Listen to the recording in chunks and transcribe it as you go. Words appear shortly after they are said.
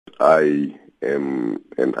I am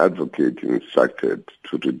an advocate instructed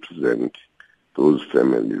to represent those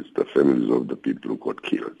families, the families of the people who got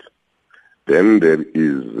killed. Then there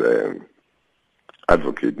is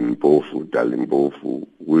Advocate Mpofu, Dali Mpofu,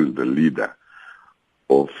 who is the leader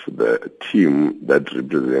of the team that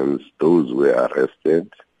represents those who were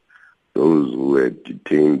arrested, those who were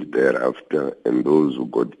detained thereafter, and those who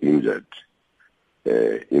got injured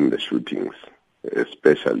in the shootings,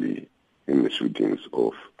 especially in the shootings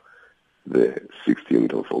of the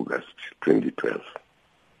 16th of August, 2012.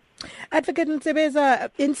 Advocate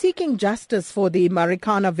Nsebeza, in seeking justice for the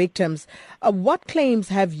Marikana victims, what claims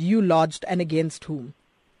have you lodged and against whom?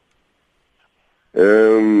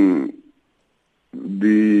 The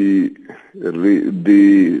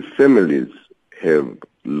families have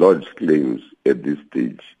lodged claims at this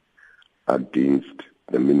stage against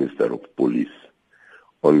the Minister of Police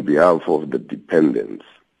on behalf of the dependents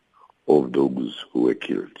of those who were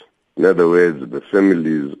killed. In other words, the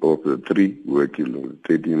families of the 3 who were killed on the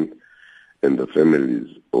 13th and the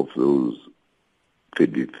families of those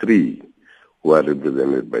 33 who are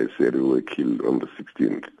represented by Seri who were killed on the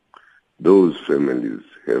 16th. Those families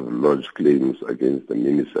have lodged claims against the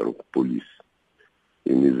Minister of Police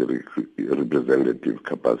in his representative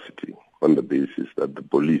capacity on the basis that the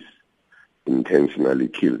police intentionally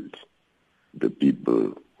killed the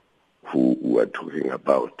people who we are talking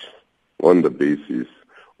about, on the basis,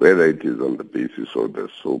 whether it is on the basis of the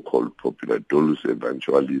so-called popular dolus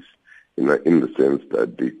eventualis, in the sense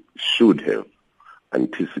that they should have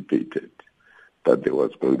anticipated that there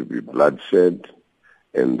was going to be bloodshed,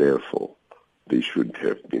 and therefore they should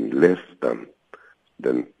have been less than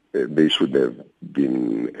they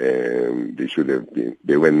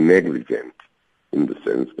were negligent in the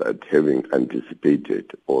sense that having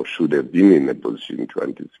anticipated or should have been in a position to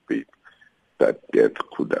anticipate that death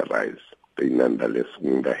could arise, they nonetheless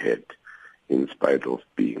went ahead in spite of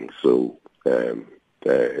being so,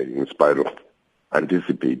 in spite of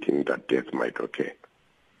anticipating that death might occur.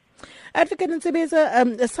 Advocate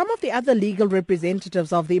Nsebeza, some of the other legal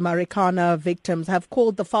representatives of the Marikana victims have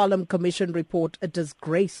called the Farlam Commission report a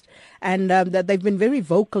disgrace, and that they've been very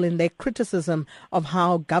vocal in their criticism of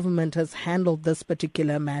how government has handled this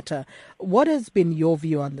particular matter. What has been your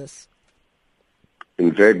view on this?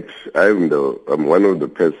 In fact, I'm one of the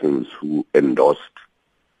persons who endorsed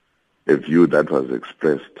a view that was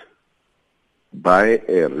expressed by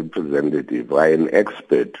a representative, by an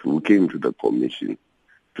expert who came to the commission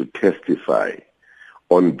to testify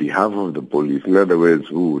on behalf of the police. In other words,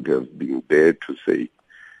 who would have been there to say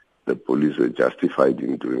the police were justified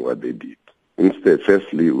in doing what they did. Instead,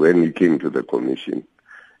 firstly, when he came to the commission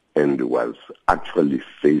and was actually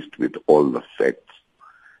faced with all the facts,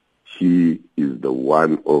 he is the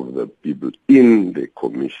one of the people in the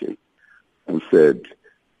commission who said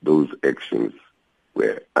those actions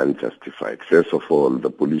were unjustified. First of all, the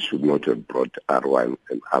police should not have brought R1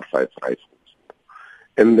 and R5 rifles.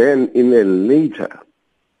 And then in a later,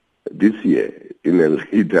 this year, in a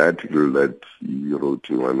later article that he wrote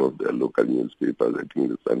in one of the local newspapers, I think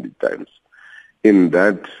the Sunday Times, in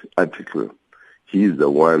that article, he is the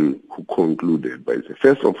one who concluded by saying,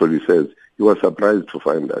 first of all, he says he was surprised to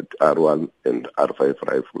find that R1 and R5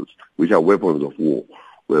 rifles, which are weapons of war,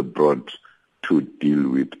 were brought to deal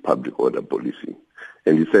with public order policing.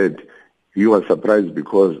 And he said he was surprised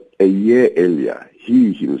because a year earlier,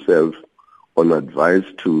 he himself, on advice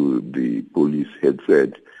to the police, had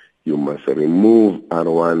said you must remove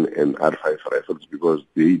R1 and R5 rifles because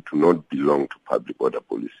they do not belong to public order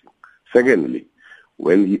policing. Secondly,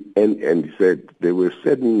 when he said there were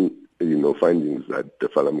certain findings that the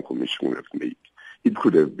Farlam Commission would have made. It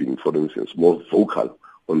could have been, for instance, more vocal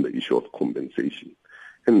on the issue of compensation.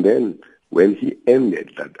 And then when he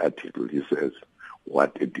ended that article, he says,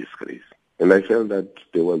 what a disgrace. And I felt that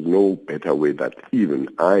there was no better way that even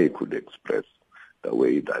I could express the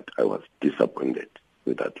way that I was disappointed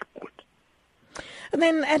with that report. And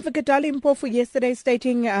then Advocate Dali Mpofu yesterday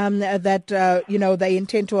stating that, they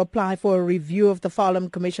intend to apply for a review of the Farlam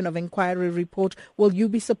Commission of Inquiry report. Will you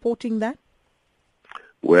be supporting that?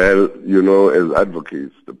 Well, as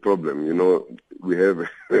advocates, the problem, we have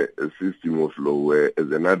a system of law where as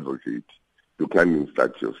an advocate, you can't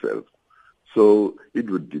instruct yourself. So it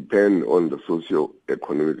would depend on the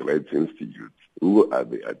Socio-Economic Rights Institute, who are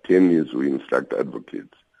the attorneys who instruct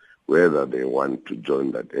advocates, whether they want to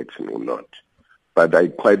join that action or not. But I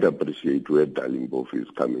quite appreciate where Dali Mpofu is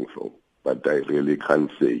coming from. But I really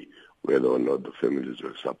can't say whether or not the families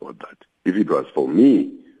will support that. If it was for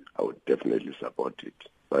me, I would definitely support it.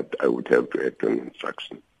 But I would have to act on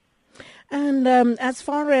instruction. And as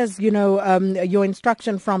far as, your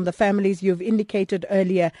instruction from the families, you've indicated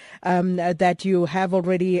earlier that you have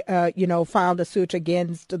already, filed a suit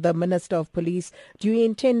against the Minister of Police. Do you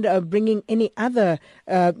intend bringing any other,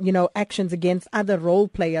 actions against other role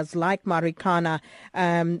players like Marikana,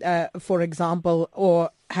 for example,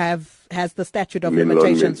 or has the statute of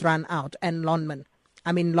limitations run out? And Lonmin,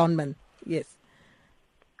 yes.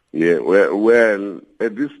 Yeah, well,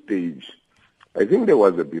 at this stage, I think there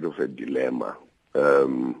was a bit of a dilemma.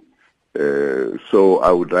 So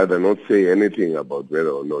I would rather not say anything about whether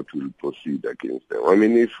or not we'll proceed against them. I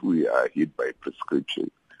mean, if we are hit by prescription,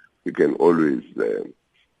 we can always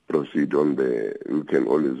proceed we can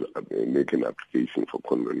always make an application for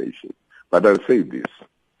condonation. But I'll say this.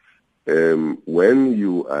 When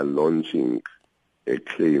you are launching a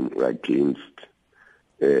claim against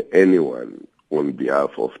anyone on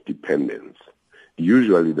behalf of dependents,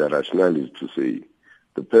 usually the rationale is to say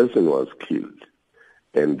the person was killed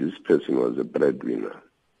and this person was a breadwinner,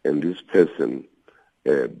 and this person,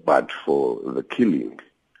 but for the killing,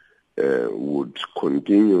 would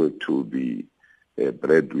continue to be a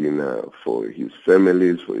breadwinner for his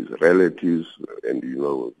families, for his relatives, and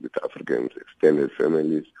with Africans, extended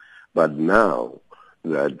families. But now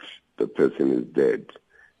that the person is dead,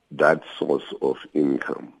 that source of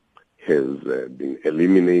income has been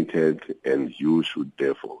eliminated, and you should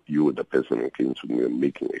therefore, the person against whom you're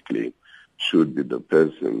making a claim, should be the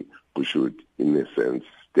person who should, in a sense,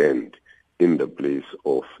 stand in the place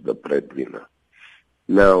of the breadwinner.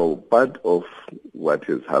 Now, part of what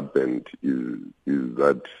has happened is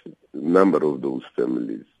that a number of those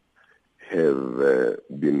families have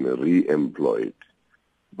been re-employed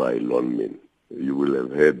by Lonmin. You will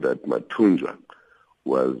have heard that Matunjwa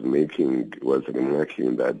was remarking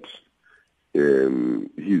that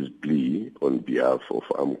his plea on behalf of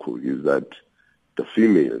AMCU is that the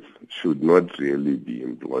females should not really be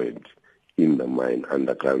employed in the mine,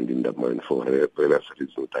 underground in the mine, for various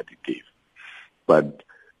reasons that he gave. But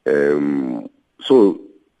so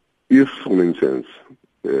if, for instance,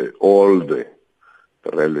 all the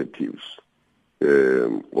relatives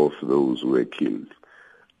of those who were killed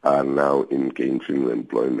are now in gainful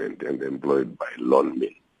employment and employed by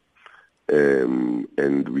Lonmin, and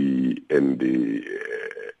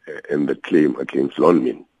the claim against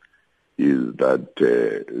Lonmin is that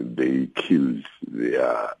they killed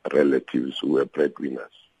their relatives who were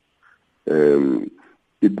breadwinners,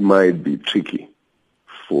 it might be tricky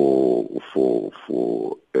for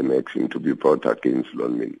an action to be brought against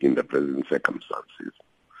Lonmin in the present circumstances.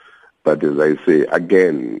 But as I say,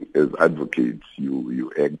 again, as advocates,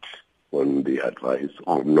 you act on the advice,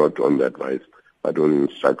 or not on the advice, but on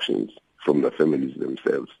instructions from the families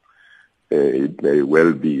themselves. It may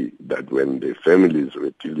well be that when the families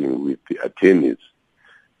were dealing with the attorneys,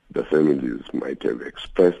 the families might have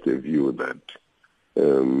expressed a view that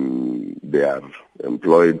they are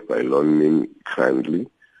employed by Lonmin currently,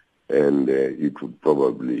 and it would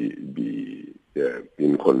probably be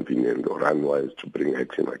inconvenient or unwise to bring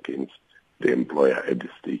action against the employer at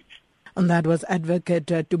this stage. And that was Advocate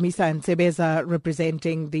Dumisa Ntsebeza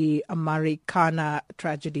representing the Marikana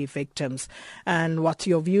tragedy victims. And what's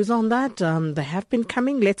your views on that? They have been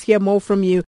coming. Let's hear more from you.